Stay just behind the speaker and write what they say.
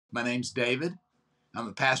My name's David. I'm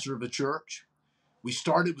the pastor of a church. We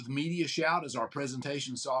started with MediaShout as our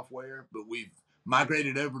presentation software, but we've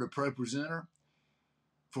migrated over to ProPresenter.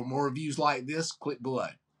 For more reviews like this, click below.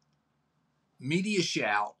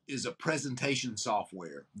 MediaShout is a presentation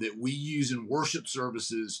software that we use in worship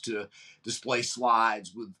services to display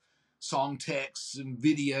slides with song texts and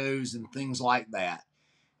videos and things like that.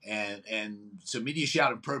 And so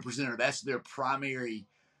MediaShout and ProPresenter, that's their primary,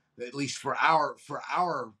 at least for our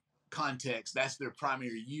context, that's their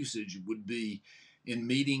primary usage would be in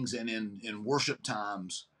meetings and in worship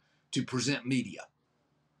times to present media.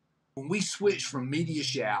 When we switched from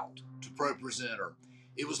MediaShout to ProPresenter,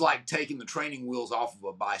 it was like taking the training wheels off of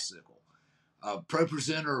a bicycle.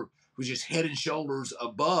 ProPresenter was just head and shoulders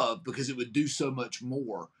above because it would do so much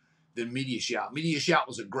more than MediaShout. MediaShout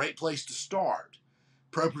was a great place to start.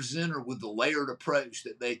 ProPresenter, with the layered approach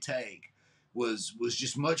that they take, was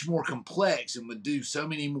just much more complex and would do so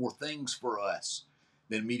many more things for us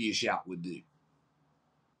than MediaShout would do.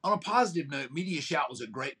 On a positive note, MediaShout was a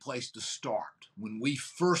great place to start. When we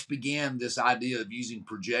first began this idea of using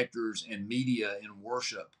projectors and media in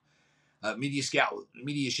worship, MediaShout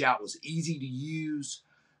was easy to use.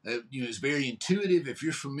 It's very intuitive. If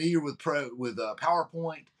you're familiar with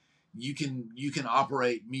PowerPoint, you can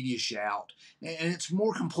operate MediaShout, and it's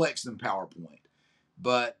more complex than PowerPoint,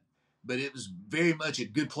 but it was very much a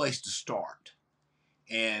good place to start.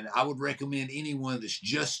 And I would recommend anyone that's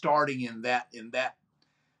just starting in that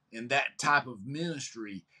type of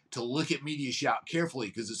ministry to look at MediaShout carefully,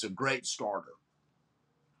 because it's a great starter.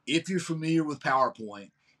 If you're familiar with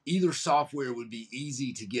PowerPoint, either software would be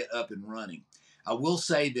easy to get up and running. I will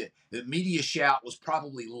say that MediaShout was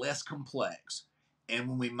probably less complex. And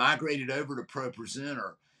when we migrated over to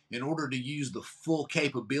ProPresenter, in order to use the full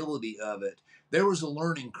capability of it, there was a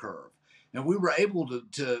learning curve. And we were able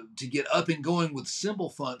to get up and going with simple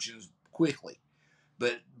functions quickly.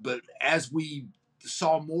 But as we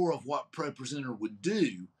saw more of what ProPresenter would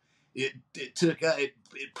do, it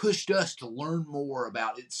pushed us to learn more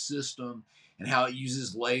about its system and how it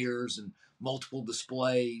uses layers and multiple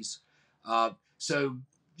displays. So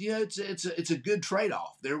it's a good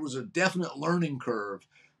trade-off. There was a definite learning curve,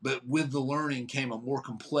 but with the learning came a more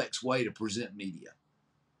complex way to present media.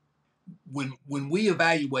 When we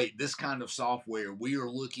evaluate this kind of software, we are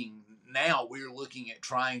looking at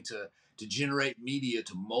trying to generate media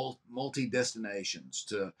to multi-destinations,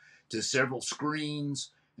 to several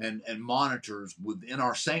screens and monitors within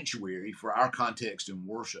our sanctuary for our context in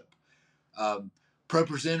worship.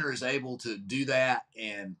 ProPresenter is able to do that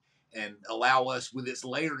and allow us, with its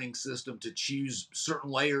layering system, to choose certain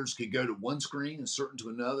layers could go to one screen and certain to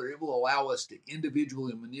another. It will allow us to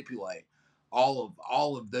individually manipulate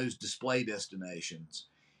all of those display destinations,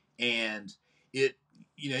 and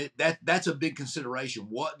that's a big consideration.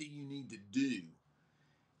 What do you need to do?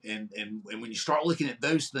 And when you start looking at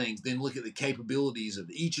those things, then look at the capabilities of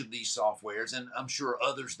each of these softwares, and I'm sure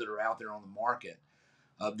others that are out there on the market.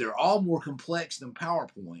 They're all more complex than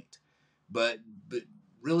PowerPoint, but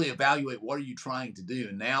really evaluate what are you trying to do.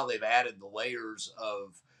 And now they've added the layers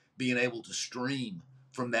of being able to stream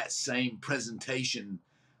from that same presentation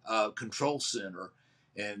control center,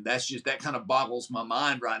 and that kind of boggles my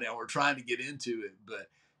mind right now. We're trying to get into it, but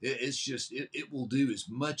it will do as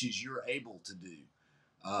much as you're able to do.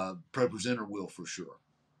 ProPresenter will, for sure.